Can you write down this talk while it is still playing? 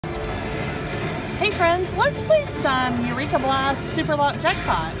Hey friends, let's play some Eureka Blast Superlock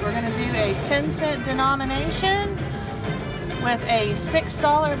Jackpot. We're going to do a 10-cent denomination with a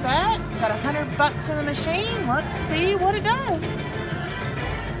 $6 bet. Got 100 bucks in the machine. Let's see what it does.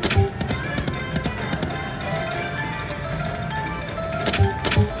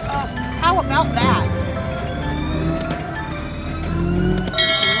 Oh, how about that?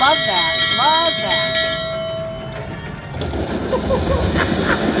 Love that. Love that.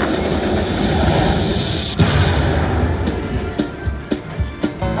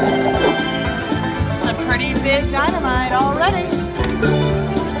 Big dynamite already.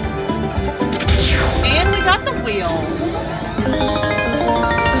 And we got the wheel.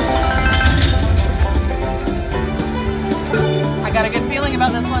 I got a good feeling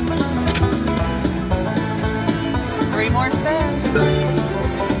about this one. 3 more spins.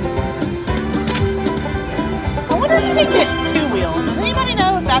 I wonder if you can get 2 wheels. Does anybody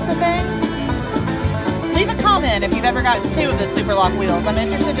know if that's a thing? Leave a comment if you've ever got 2 of the Superlock wheels. I'm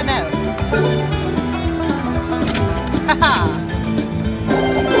interested to know.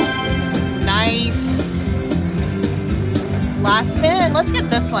 Nice. Last spin. Let's get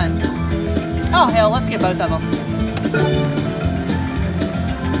this one. Oh hell, let's get both of them.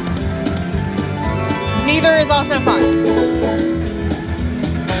 Neither is also fine.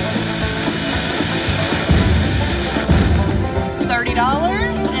 $30,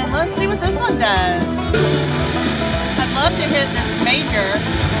 and let's see what this one does. I'd love to hit this major.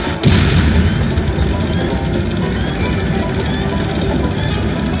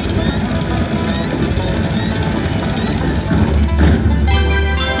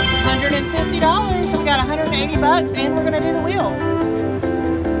 $150, we got 180 bucks, and we're gonna do the wheel.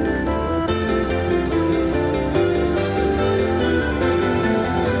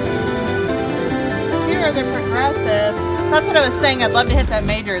 Here are the progressive. That's what I was saying. I'd love to hit that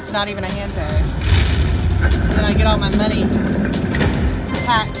major. It's not even a hand tag. Then I get all my money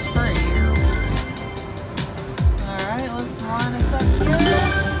tax free. All right, let's line this up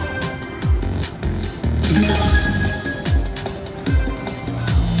here.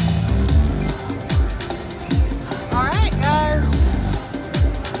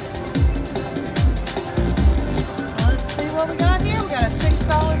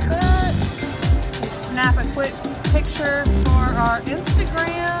 Snap a quick picture for our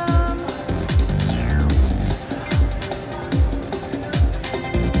Instagram.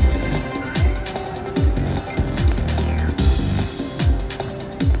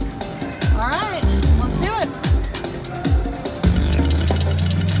 All right, let's do it.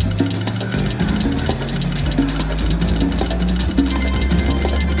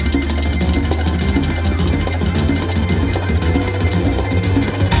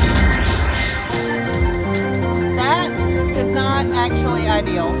 Actually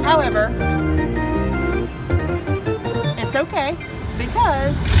ideal. However, it's okay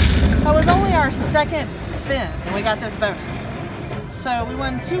because that was only our second spin and we got this bonus. So we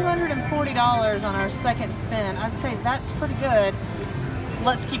won $240 on our second spin. I'd say that's pretty good.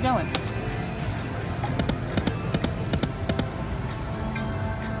 Let's keep going.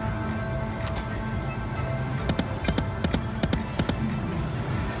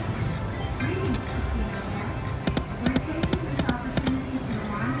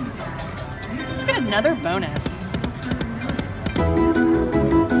 Another bonus.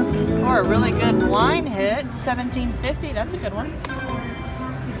 Or a really good line hit, $17.50. That's a good one.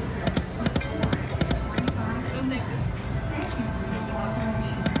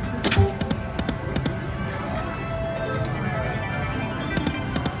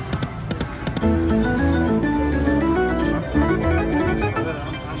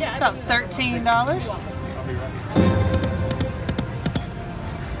 About $13.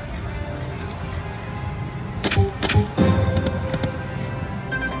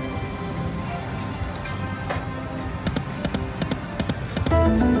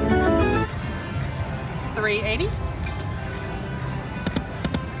 $3.80.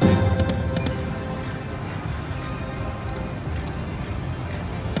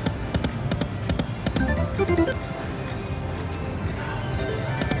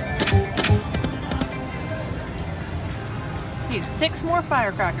 Need 6 more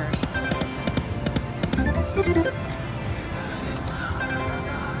firecrackers.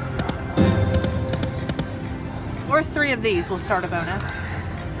 Or 3 of these will start a bonus.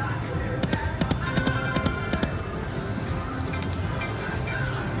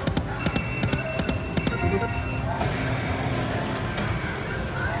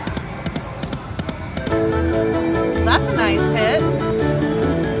 That's a nice hit.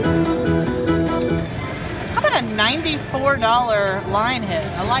 How about a $94 line hit?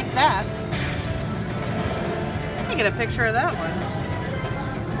 I like that. can get a picture of that one.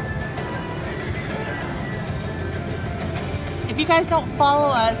 If you guys don't follow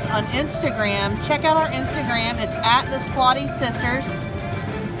us on Instagram, check out our Instagram. It's at the Slotty Sisters.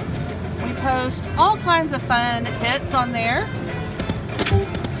 We post all kinds of fun hits on there.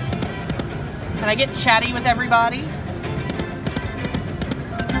 And I get chatty with everybody.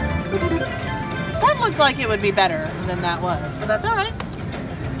 That looked like it would be better than that was, but that's all right.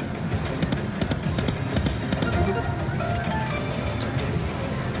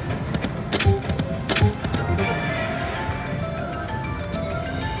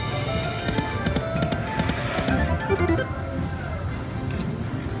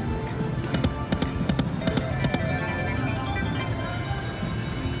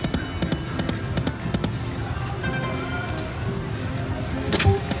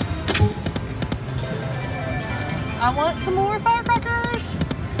 I want some more firecrackers.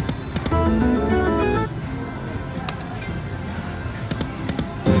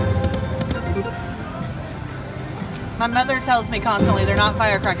 My mother tells me constantly they're not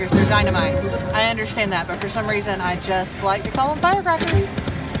firecrackers, they're dynamite. I understand that, but for some reason I just like to call them firecrackers.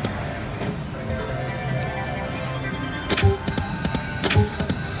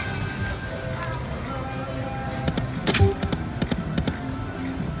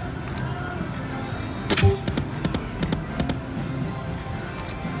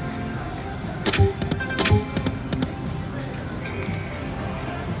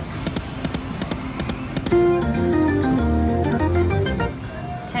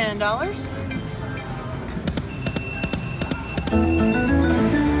 $10.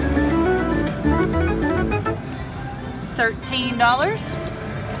 $13.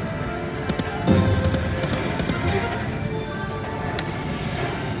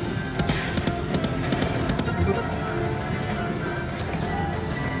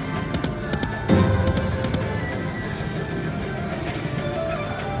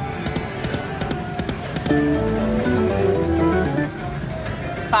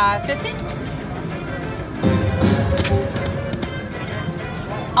 $5.50.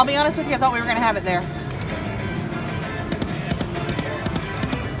 I'll be honest with you, I thought we were going to have it there.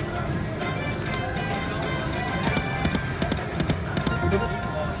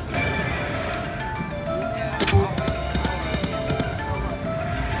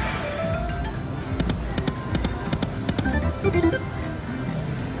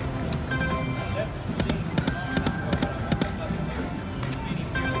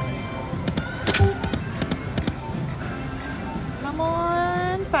 Come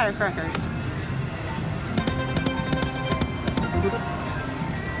on, firecrackers.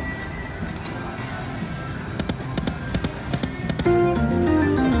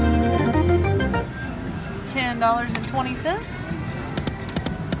 $10.20.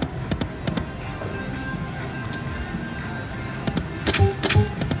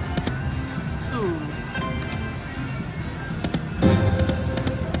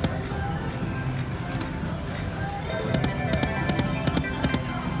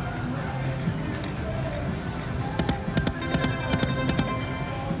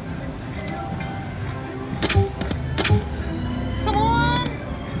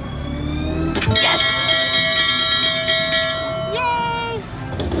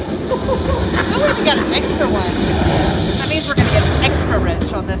 We got an extra one. That means we're going to get extra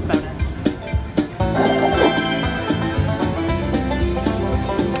rich on this bonus.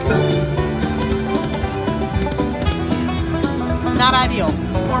 Not ideal.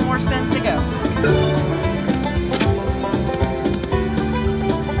 4 more spins to go.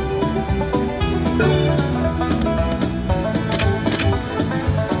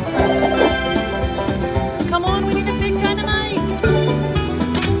 Come on, we need a big dynamite.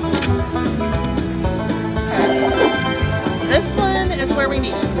 This one is where we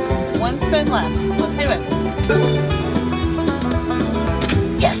need it. 1 spin left. Let's do it.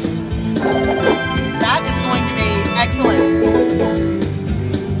 Yes! That is going to be excellent.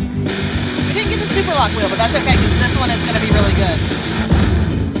 We didn't get the Superlock wheel, but that's okay because this one is going to be really good.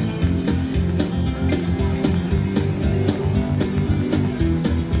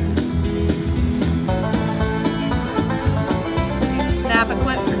 Snap a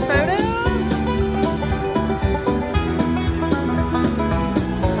quick photo.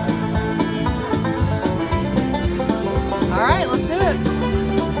 All right, let's do it.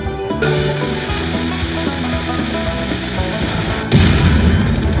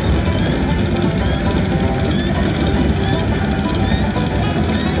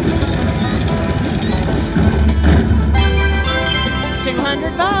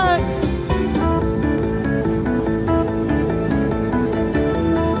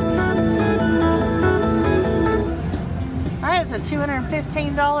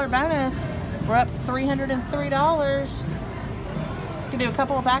 $215 bonus. We're up $303. You can do a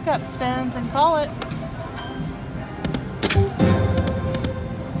couple of backup spins and call it.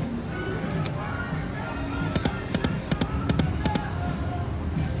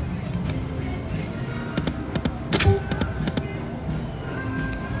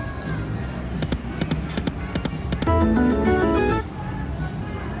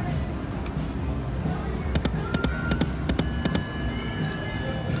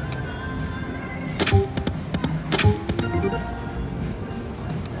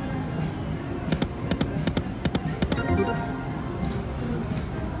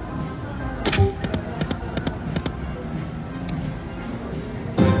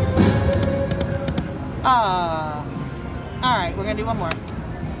 Alright, we're going to do one more.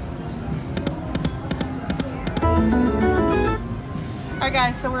 Alright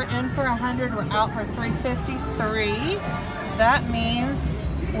guys, so we're in for 100, we're out for 353. That means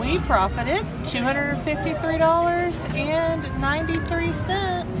we profited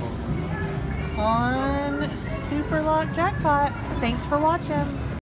 $253.93 on Superlock Jackpot. Thanks for watching.